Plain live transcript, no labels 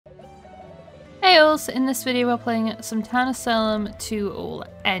Hi all, so in this video we're playing some TOS2 all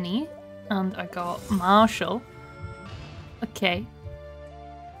any, and I got Marshal. Okay.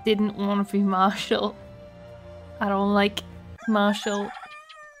 Didn't want to be Marshal. I don't like Marshal.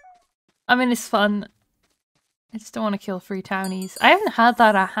 I mean, it's fun. I just don't want to kill 3 townies. I haven't had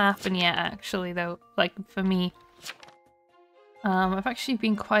that happen yet actually though, like for me. I've actually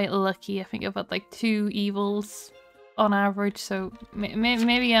been quite lucky. I think I've had like 2 evils on average, so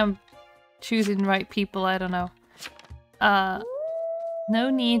maybe I'm choosing the right people, I don't know.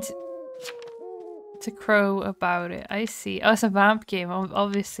 No need to crow about it. I see. Oh, it's a vamp game,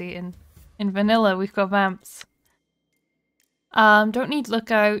 obviously. In vanilla, we've got vamps. Don't need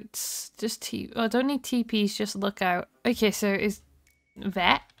lookouts, just don't need TPs, just lookout. Okay, so is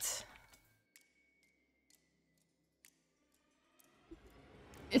vet?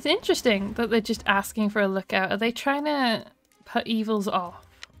 It's interesting that they're just asking for a lookout. Are they trying to put evils off?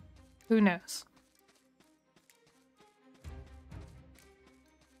 Who knows?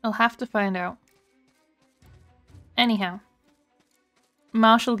 I'll have to find out. Anyhow.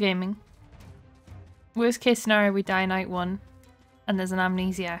 Marshal Gaming. Worst case scenario, we die night 1. And there's an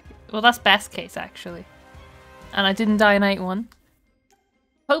amnesiac. Well, that's best case, actually. And I didn't die night 1.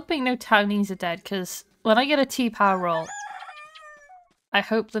 Hoping no townies are dead, because when I get a T-power roll, I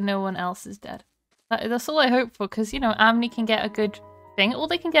hope that no one else is dead. That's all I hope for, because, you know, Amni can get a good thing. Or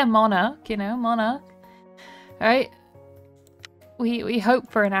they can get Monarch, you know, Monarch. Alright. We hope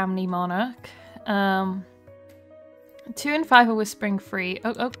for an Amni Monarch. 2 and 5 are whispering free.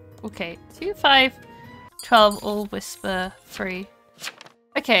 Oh, okay. 2, 5, 12 all whisper free.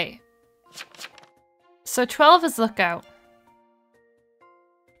 Okay. So 12 is lookout.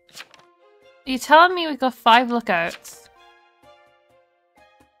 You're telling me we've got 5 lookouts?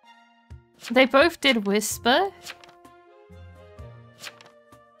 They both did whisper?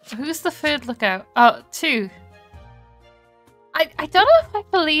 Who's the 3rd lookout? Oh, 2. I don't know if I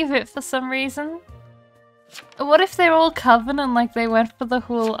believe it for some reason. What if they're all Covenant, like they went for the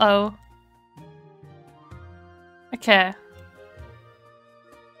whole O? Okay.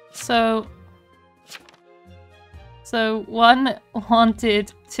 So 1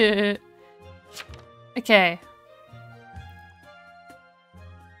 wanted to... Okay.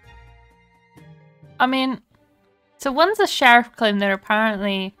 I mean, so 1's a sheriff claim. They're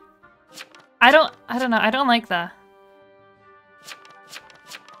apparently... I don't know. I don't like that.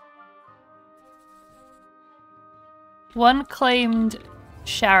 One claimed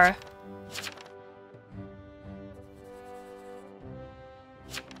sheriff.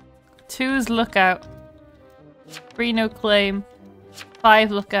 2's lookout. 3 no claim.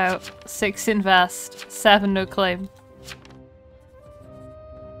 5 lookout. 6 invest. 7 no claim.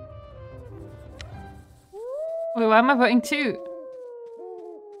 Wait, why am I voting 2?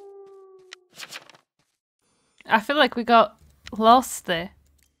 I feel like we got lost there.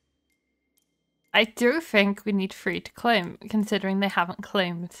 I do think we need 3 to claim, considering they haven't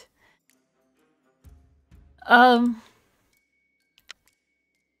claimed. The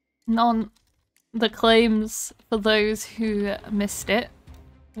claims for those who missed it.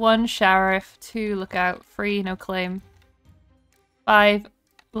 1 sheriff, 2 lookout, 3 no claim, 5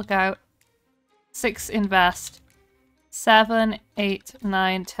 lookout, 6 invest, 7, 8,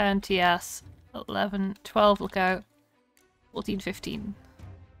 9, 10 TS, 11, 12 lookout, 14, 15.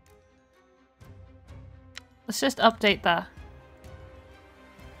 Let's just update that.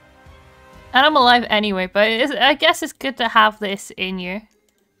 And I'm alive anyway, but I guess it's good to have this in you.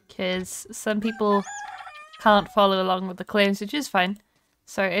 Because some people can't follow along with the claims, which is fine.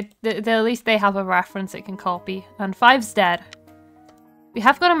 So at least they have a reference it can copy. And 5's dead. We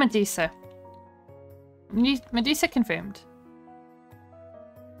have got a Medusa. Medusa confirmed.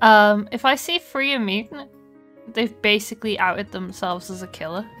 If I see 3 are mutant, they've basically outed themselves as a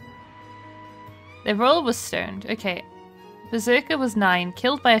killer. Their roll was stoned. Okay. Berserker was 9,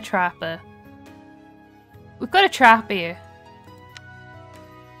 killed by a trapper. We've got a trapper here.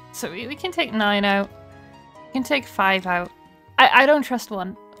 So we can take 9 out. We can take 5 out. I don't trust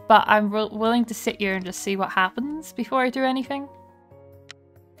 1, but I'm willing to sit here and just see what happens before I do anything.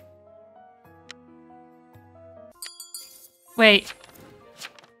 Wait.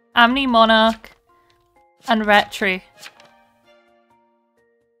 Amni Monarch and Retri.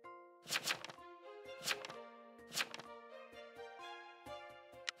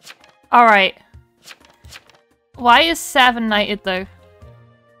 Alright. Why is 7 knighted though?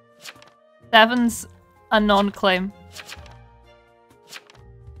 7's a non-claim.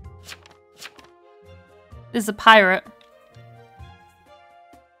 There's a pirate.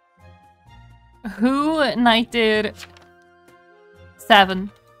 Who knighted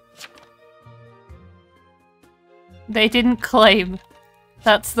 7? They didn't claim.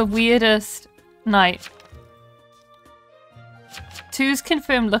 That's the weirdest night. 2's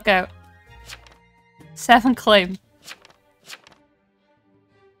confirmed lookout. 7 claim.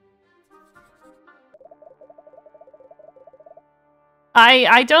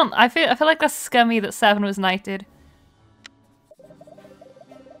 I feel like that's scummy that 7 was knighted.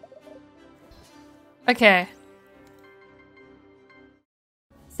 Okay.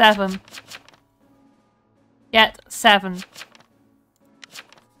 7. Yet 7.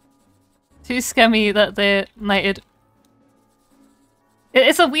 Too scummy that they're knighted.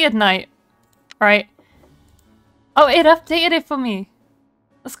 It's a weird night, right? Oh, it updated it for me.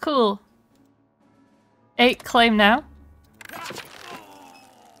 That's cool. 8 claim now.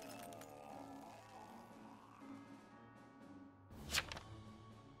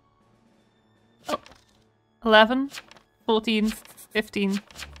 Oh. 11, 14, 15.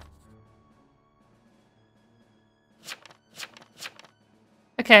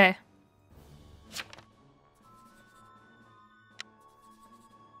 Okay.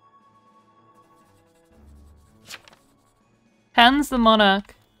 Hands the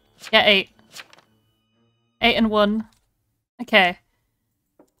monarch. Yeah, 8. 8 and 1. Okay.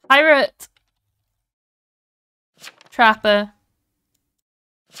 Pirate. Trapper.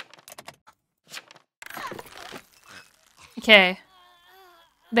 Okay.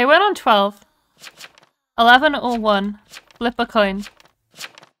 They went on 12. 11 or 1. Flip a coin.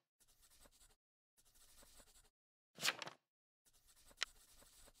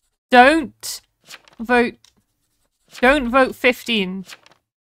 Don't vote 15.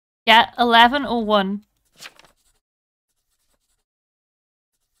 Yeah, 11 or 1.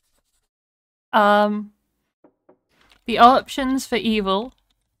 The options for evil.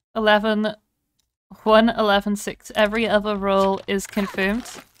 11, 1, 11, 6. Every other roll is confirmed.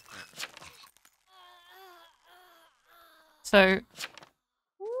 So,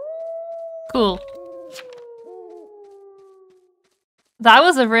 cool. That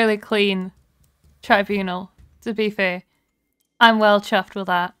was a really clean tribunal, to be fair. I'm well chuffed with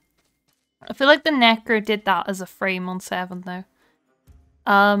that. I feel like the Necro did that as a frame on 7 though.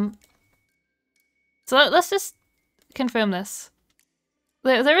 So let's just confirm this.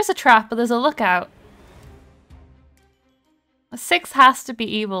 There is a trap, but there's a lookout. 6 has to be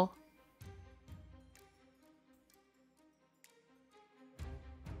evil.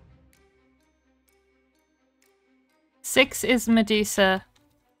 Six is Medusa.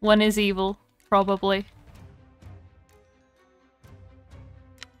 1 is evil, probably.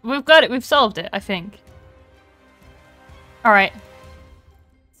 We've got it. We've solved it, I think. Alright.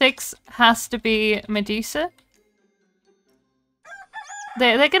 6 has to be Medusa.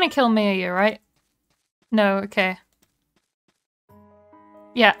 They're gonna kill Maya, right? No, okay.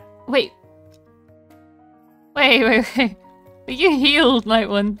 Yeah. Wait. Wait. You healed, Night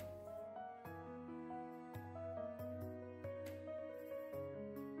One.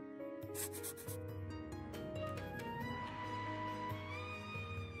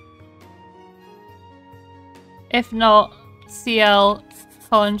 If not, CL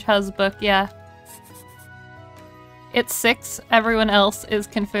Conch has book, yeah. It's 6, everyone else is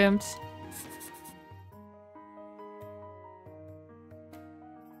confirmed.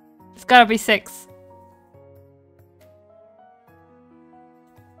 It's gotta be 6.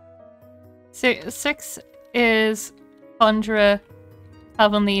 6 is Conjurer,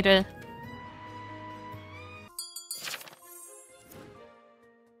 Heaven Leader.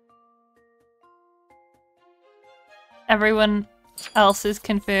 Everyone else is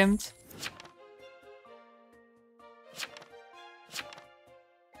confirmed.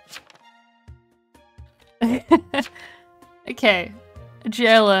 Okay,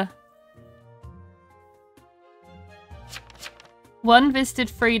 Jailer. 1 visited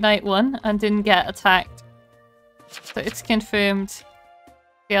Free Night 1 and didn't get attacked. So it's confirmed.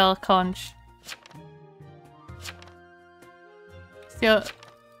 CL Conch. CL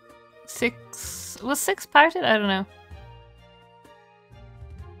 6 was 6 parted? I don't know.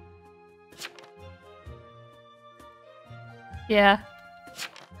 Yeah.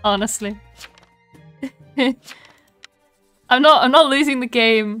 Honestly. I'm not losing the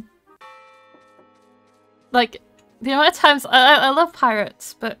game. Like, the amount of times I love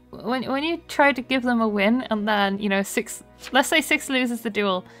pirates, but when you try to give them a win and then, you know, 6, let's say 6 loses the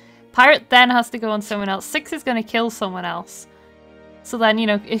duel, pirate then has to go on someone else. 6 is going to kill someone else. So then, you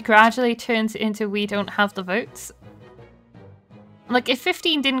know, it gradually turns into we don't have the votes. Like, if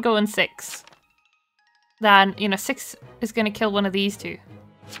 15 didn't go on 6, then, you know, 6 is going to kill one of these two.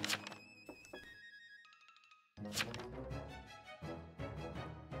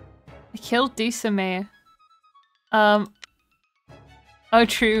 I killed Dusame. Oh,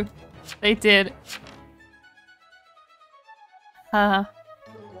 true. They did. I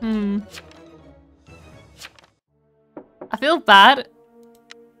feel bad,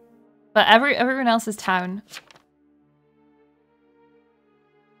 but everyone else is town.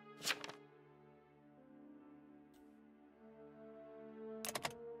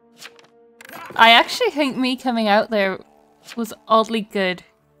 I actually think me coming out there was oddly good,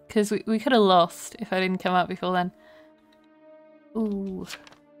 because we could have lost if I didn't come out before then. Ooh.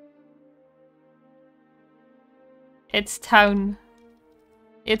 It's town.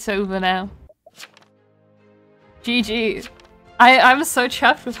 It's over now. GG. I'm so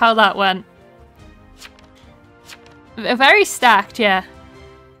chuffed with how that went. Very stacked, yeah.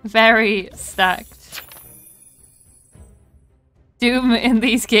 Very stacked. Doom in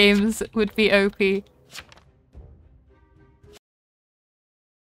these games would be OP. Hey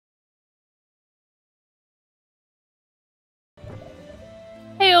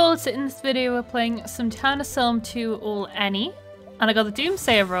all, so in this video we're playing some TOS2 All Any. And I got the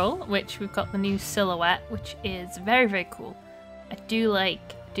Doomsayer role, which we've got the new silhouette, which is very, very cool. I do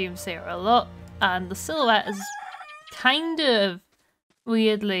like Doomsayer a lot, and the silhouette is kind of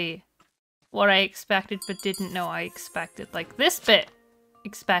weirdly what I expected but didn't know I expected. Like this bit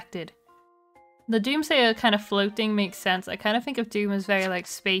expected. The Doomsayer kind of floating makes sense. I kind of think of Doom as very like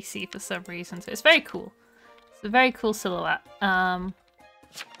spacey for some reason, so it's very cool. It's a very cool silhouette.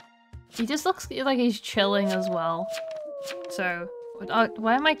 He just looks like he's chilling as well. So,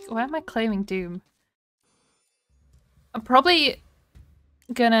 why am I claiming Doom? I'm probably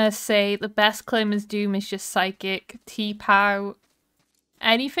gonna say the best claim as Doom is just Psychic, T-Pow.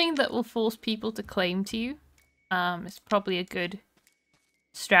 Anything that will force people to claim to you is probably a good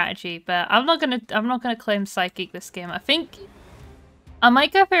strategy. But I'm not gonna claim Psychic this game. I think I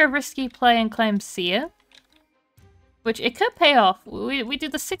might go for a risky play and claim Seer, which it could pay off. We do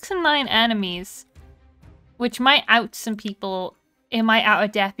the 6 and 9 enemies, which might out some people. It might out a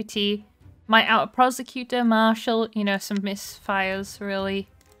deputy, might out a prosecutor, marshal, you know, some misfires, really.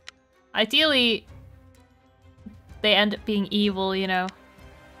 Ideally, they end up being evil, you know.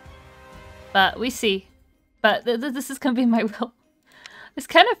 But we see. But this is gonna be my will. It's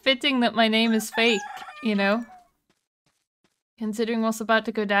kind of fitting that my name is fake, you know? Considering what's about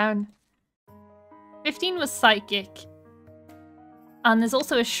to go down. 15 was Psychic. And there's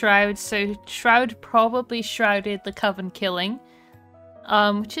also a Shroud, so Shroud probably shrouded the Coven killing.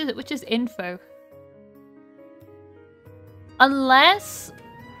 Which is info. Unless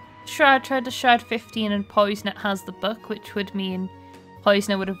Shroud tried to shroud 15 and Poisoner has the book, which would mean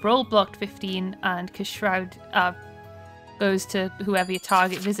Poisoner would have role blocked 15, and because Shroud goes to whoever your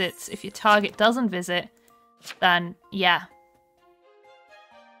target visits. If your target doesn't visit, then yeah.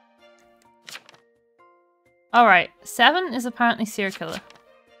 Alright, 7 is apparently serial killer.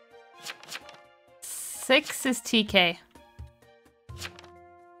 6 is TK.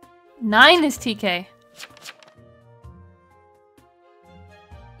 9 is TK.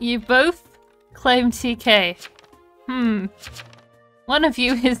 You both claim TK. One of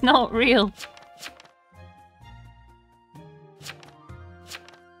you is not real.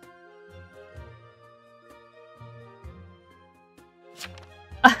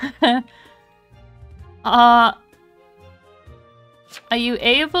 Are you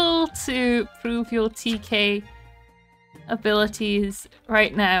able to prove your TK abilities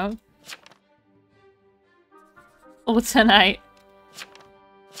right now? Or tonight?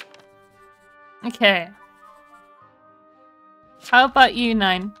 Okay. How about you,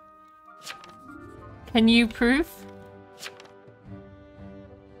 9? Can you prove?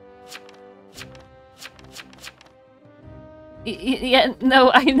 Yeah,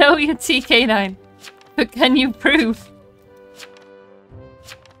 no, I know you're TK9. But can you prove?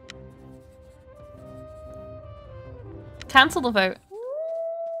 Cancel the vote.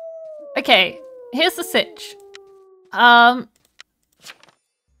 Okay, here's the sitch.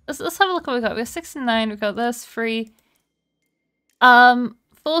 Let's have a look what we got. We got 6 and 9. We got those 3.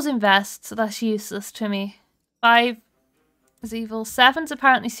 4's invest, so that's useless to me. 5 is evil. 7's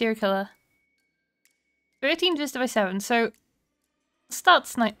apparently serial killer. 13 visited by 7. So start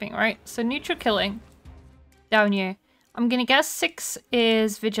sniping, right? So neutral killing down here. I'm gonna guess 6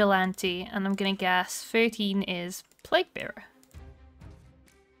 is vigilante, and I'm gonna guess 13 is plague bearer.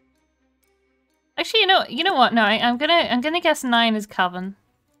 Actually, you know what? No, I'm gonna guess 9 is Coven,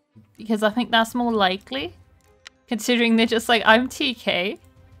 because I think that's more likely, considering they're just like, I'm TK.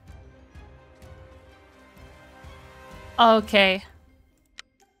 Okay.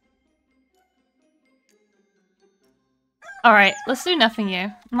 Alright, let's do nothing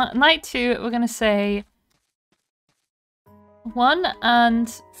here. Night 2, we're gonna say 1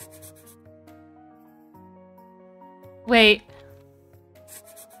 and... Wait.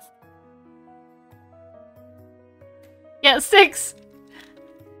 Yeah, 6!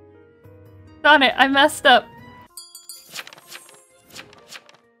 Darn it, I messed up.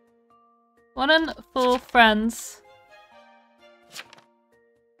 1 and 4 friends.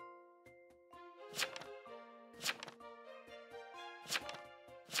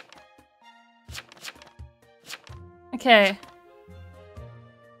 Okay.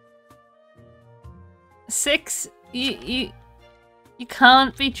 6, you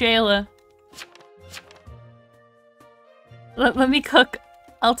can't be jailer. Let me cook.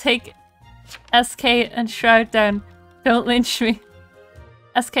 I'll take SK and Shroud down. Don't lynch me.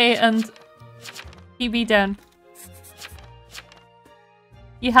 SK and PB down.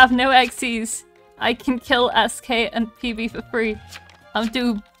 You have no XCs. I can kill SK and PB for free. I'm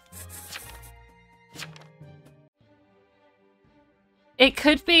doomed. It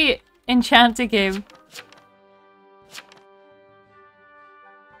could be Enchanter game.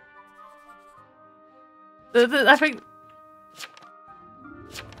 I think...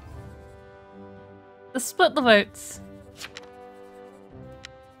 Let's split the votes.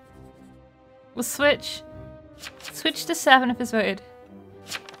 We'll switch. Switch to 7 if it's voted.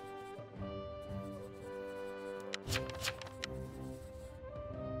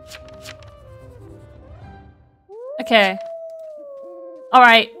 Okay.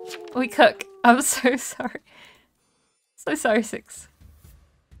 Alright, we cook. I'm so sorry. So sorry, 6.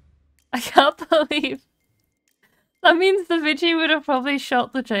 I can't believe. That means the Vigi would have probably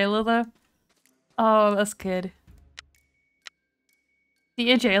shot the jailer though. Oh, that's good.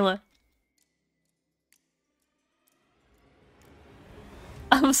 Dear jailer.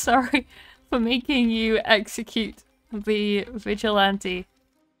 I'm sorry for making you execute the vigilante.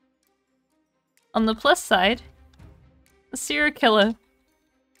 On the plus side, the serial killer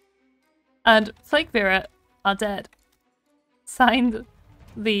and Plague Bearer are dead. Signed,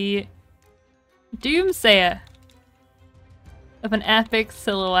 the Doomsayer of an epic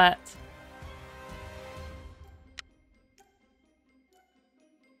silhouette.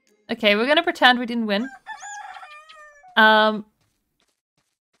 Okay, we're gonna pretend we didn't win.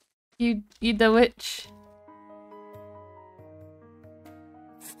 You the witch.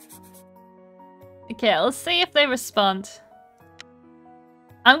 Okay, let's see if they respond.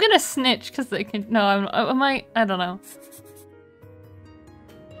 I'm gonna snitch because they can. No, I don't know.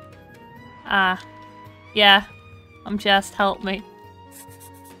 Ah, yeah. I'm just help me.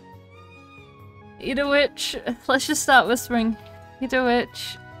 You the witch. Let's just start whispering. You the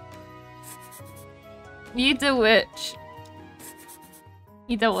witch. You the witch.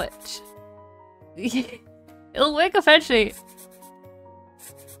 You the witch. It'll work eventually.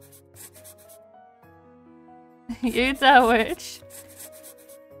 You the witch.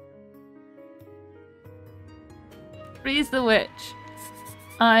 Freeze the witch.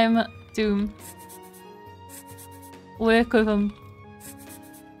 I'm doomed. Work with him.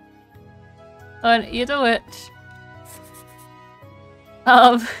 Oh, you the witch.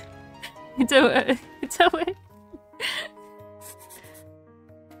 You do it. You do it.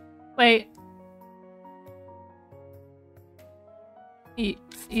 Wait.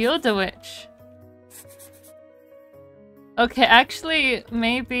 You're the witch. Okay, actually,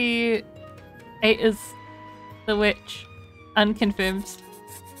 maybe 8 is the witch. Unconfirmed.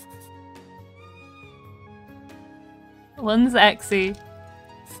 1's Exy.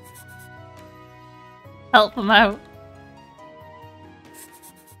 Help him out.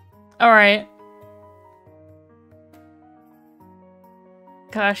 Alright.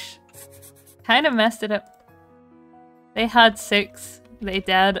 Gosh. Kind of messed it up. They had 6. They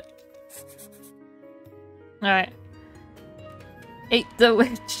dead. Alright. 8 the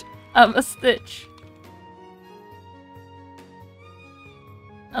witch. I'm a Stitch.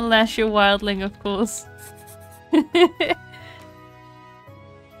 Unless you're Wildling, of course.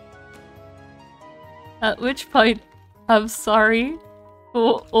 At which point, I'm sorry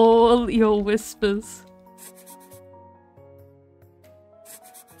for all your whispers.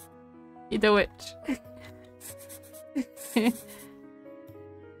 You the witch.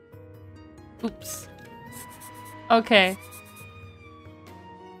 Oops. Okay.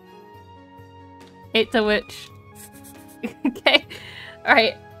 8 the witch. Okay.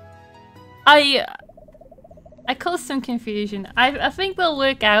 Alright. I caused some confusion. I think they'll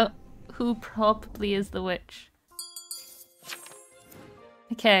work out who probably is the witch.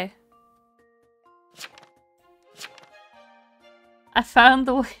 Okay. I found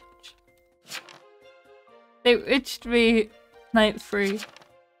the witch. They witched me night 3.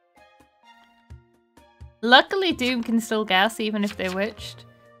 Luckily, Doom can still guess even if they're witched.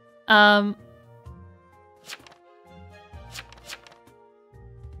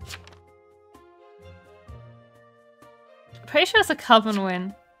 Pretty sure it's a Coven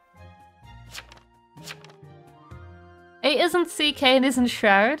win. 8 isn't CK and isn't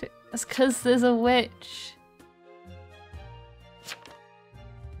Shroud. It's because there's a witch.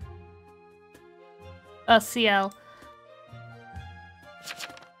 Oh, CL.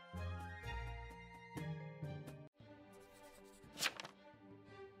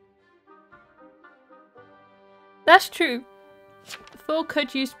 That's true. 4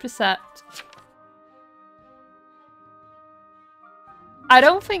 could use Percept. I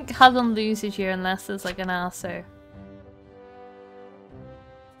don't think Coven loses you unless there's like an ASO.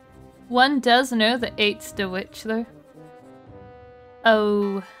 1 does know that 8's the witch though.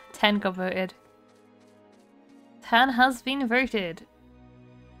 Oh, 10 got voted. 10 has been voted.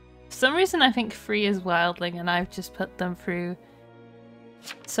 For some reason I think 3 is Wildling and I've just put them through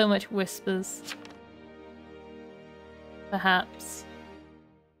so much whispers. Perhaps.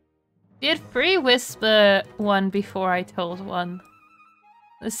 Did 3 whisper 1 before I told 1?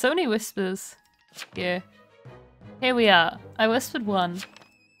 There's so many whispers here. Here we are. I whispered 1.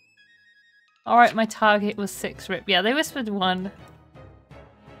 Alright, my target was 6 rip. Yeah, they whispered 1.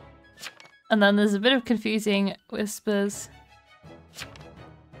 And then there's a bit of confusing whispers.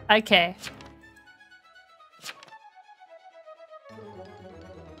 Okay.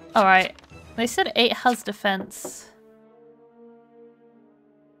 Alright. They said 8 has defense.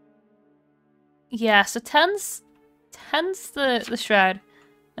 Yeah, so 10's the Shroud.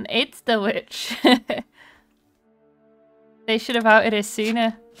 And 8's the Witch. They should have outed it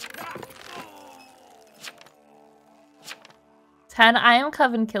sooner. 10, I am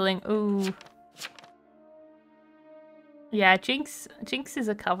Coven killing. Ooh. Yeah, Jinx is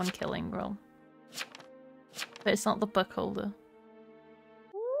a Coven killing role. But it's not the book holder.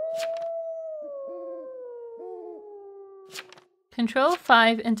 Control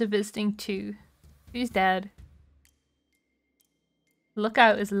 5 into visiting 2. Who's dead?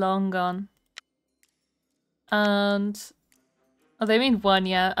 Lookout is long gone. And... oh, they mean 1,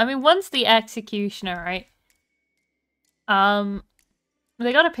 yeah. I mean, 1's the executioner, right?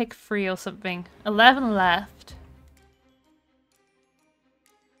 They gotta pick 3 or something. 11 left.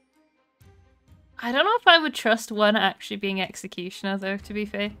 I don't know if I would trust 1 actually being executioner, though, to be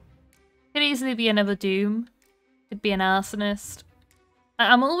fair. Could easily be another Doom. Could be an arsonist.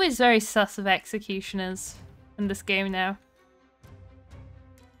 I'm always very sus of executioners in this game now.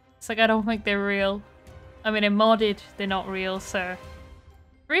 It's like I don't think they're real. I mean, in modded, they're not real, so...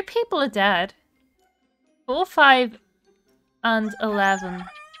 3 people are dead. 4, 5, and 11.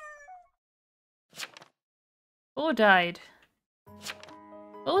 4 died.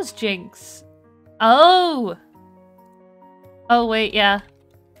 What was Jinx? Oh! Oh wait, yeah.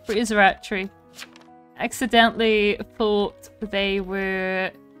 Freezer actually. Accidentally thought they were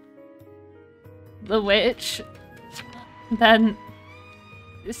the witch. Then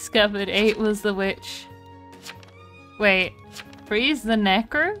discovered 8 was the witch. Wait, Freeze the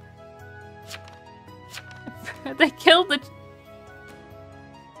Necro? They killed the...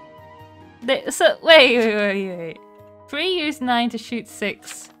 Wait. 3 used 9 to shoot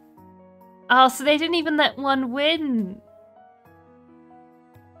 6. Oh, so they didn't even let 1 win.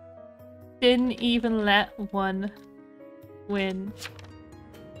 Didn't even let 1 win.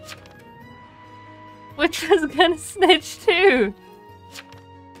 Which was gonna snitch too.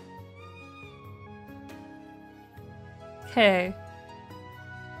 Okay.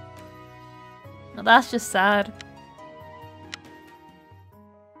 Well, that's just sad.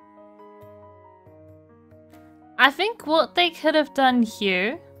 I think what they could have done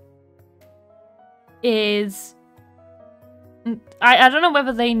here is... I don't know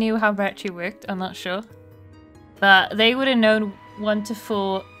whether they knew how Retri worked, I'm not sure. But they would have known 1 to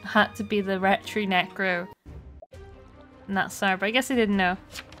 4 had to be the Retri Necro. And that's sorry, but I guess they didn't know.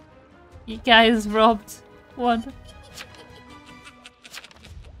 You guys robbed 1.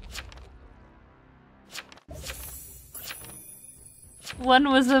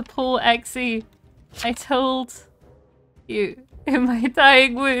 One was a poor Exy. I told you in my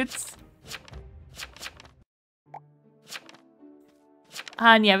dying words.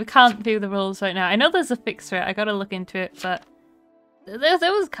 And yeah, we can't do the rules right now. I know there's a fix for it. I gotta look into it, but there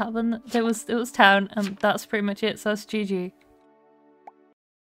was Coven, there was Town, and that's pretty much it. So that's GG.